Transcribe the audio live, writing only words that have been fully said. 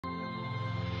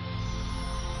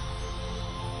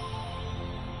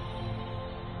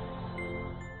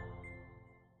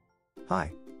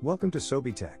Hi, welcome to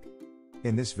SobieTech.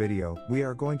 In this video, we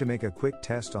are going to make a quick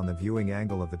test on the viewing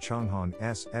angle of the Changhong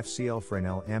S FCL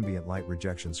Fresnel ambient light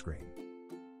rejection screen.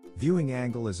 Viewing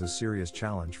angle is a serious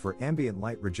challenge for ambient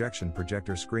light rejection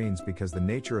projector screens because the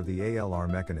nature of the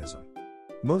ALR mechanism.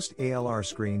 Most ALR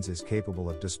screens is capable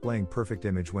of displaying perfect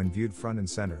image when viewed front and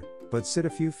center, but sit a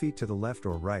few feet to the left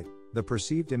or right, the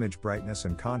perceived image brightness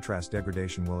and contrast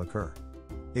degradation will occur.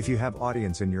 If you have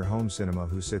audience in your home cinema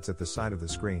who sits at the side of the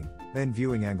screen, then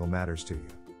viewing angle matters to you.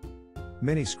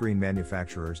 Many screen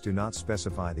manufacturers do not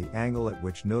specify the angle at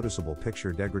which noticeable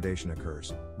picture degradation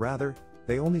occurs, rather,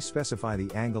 they only specify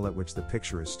the angle at which the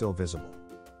picture is still visible.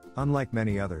 Unlike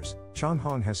many others,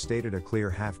 Changhong has stated a clear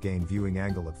half-gain viewing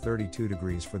angle of 32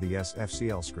 degrees for the S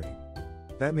FCL screen.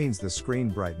 That means the screen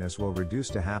brightness will reduce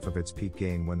to half of its peak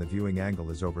gain when the viewing angle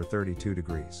is over 32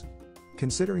 degrees.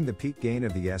 Considering the peak gain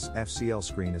of the S FCL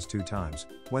screen is 2 times,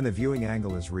 when the viewing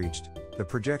angle is reached, the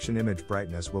projection image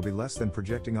brightness will be less than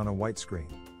projecting on a white screen.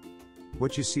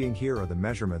 What you're seeing here are the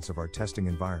measurements of our testing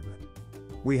environment.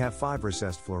 We have 5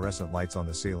 recessed fluorescent lights on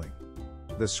the ceiling.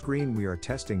 The screen we are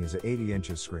testing is an 80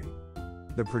 inches screen.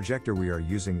 The projector we are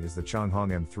using is the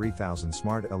Changhong M3000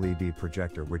 Smart LED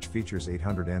projector, which features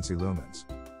 800 ANSI lumens.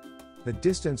 The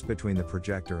distance between the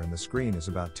projector and the screen is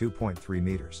about 2.3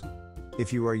 meters.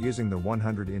 If you are using the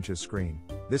 100 inches screen,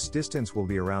 this distance will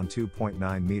be around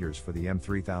 2.9 meters for the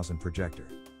M3000 projector.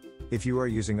 If you are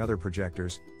using other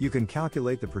projectors, you can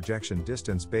calculate the projection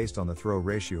distance based on the throw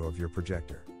ratio of your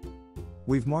projector.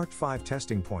 We've marked 5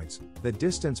 testing points. The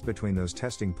distance between those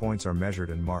testing points are measured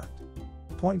and marked.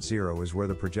 Point 0 is where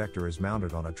the projector is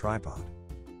mounted on a tripod.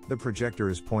 The projector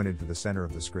is pointed to the center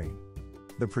of the screen.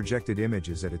 The projected image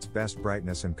is at its best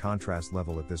brightness and contrast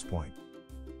level at this point.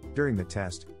 During the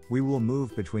test, we will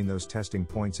move between those testing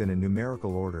points in a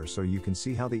numerical order so you can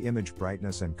see how the image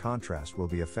brightness and contrast will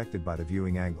be affected by the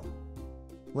viewing angle.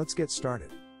 Let's get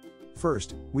started.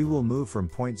 First, we will move from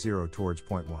point 0 towards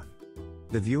point 1.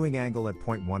 The viewing angle at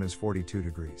point 1 is 42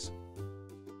 degrees.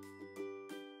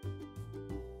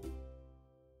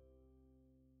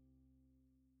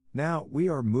 Now, we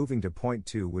are moving to point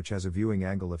 2, which has a viewing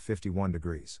angle of 51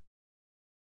 degrees.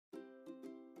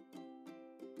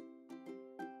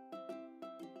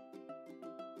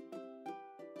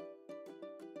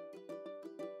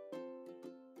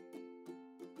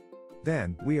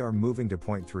 Then, we are moving to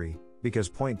point 3, because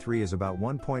point 3 is about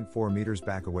 1.4 meters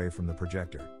back away from the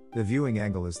projector. The viewing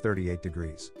angle is 38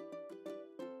 degrees.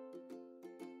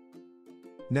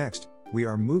 Next, we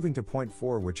are moving to point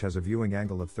 4, which has a viewing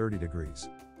angle of 30 degrees.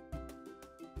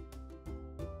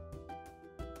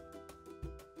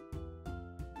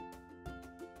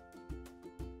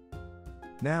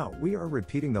 Now, we are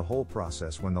repeating the whole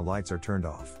process when the lights are turned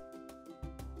off.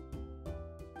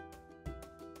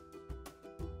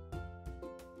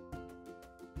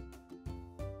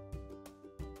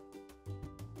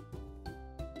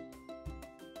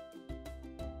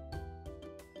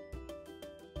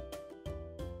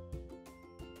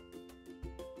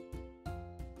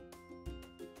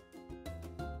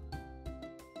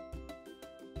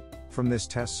 From this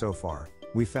test so far,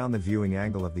 we found the viewing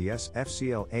angle of the S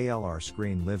FCL ALR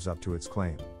screen lives up to its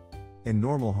claim. In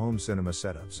normal home cinema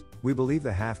setups, we believe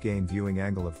the half-gain viewing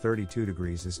angle of 32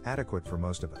 degrees is adequate for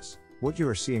most of us. What you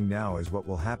are seeing now is what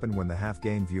will happen when the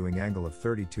half-gain viewing angle of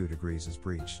 32 degrees is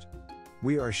breached.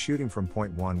 We are shooting from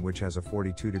point 1, which has a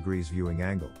 42 degrees viewing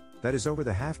angle, that is over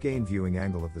the half-gain viewing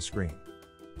angle of the screen.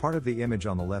 Part of the image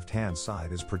on the left-hand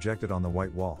side is projected on the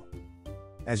white wall.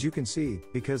 As you can see,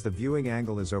 because the viewing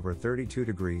angle is over 32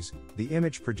 degrees, the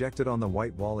image projected on the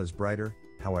white wall is brighter.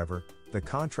 However, the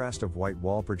contrast of white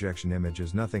wall projection image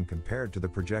is nothing compared to the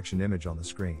projection image on the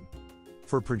screen.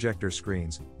 For projector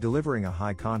screens, delivering a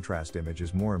high contrast image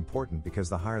is more important because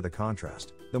the higher the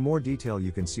contrast, the more detail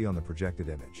you can see on the projected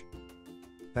image.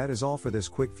 That is all for this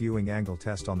quick viewing angle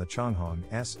test on the Changhong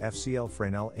S FCL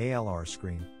Fresnel ALR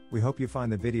screen. We hope you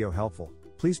find the video helpful.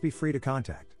 Please be free to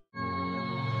contact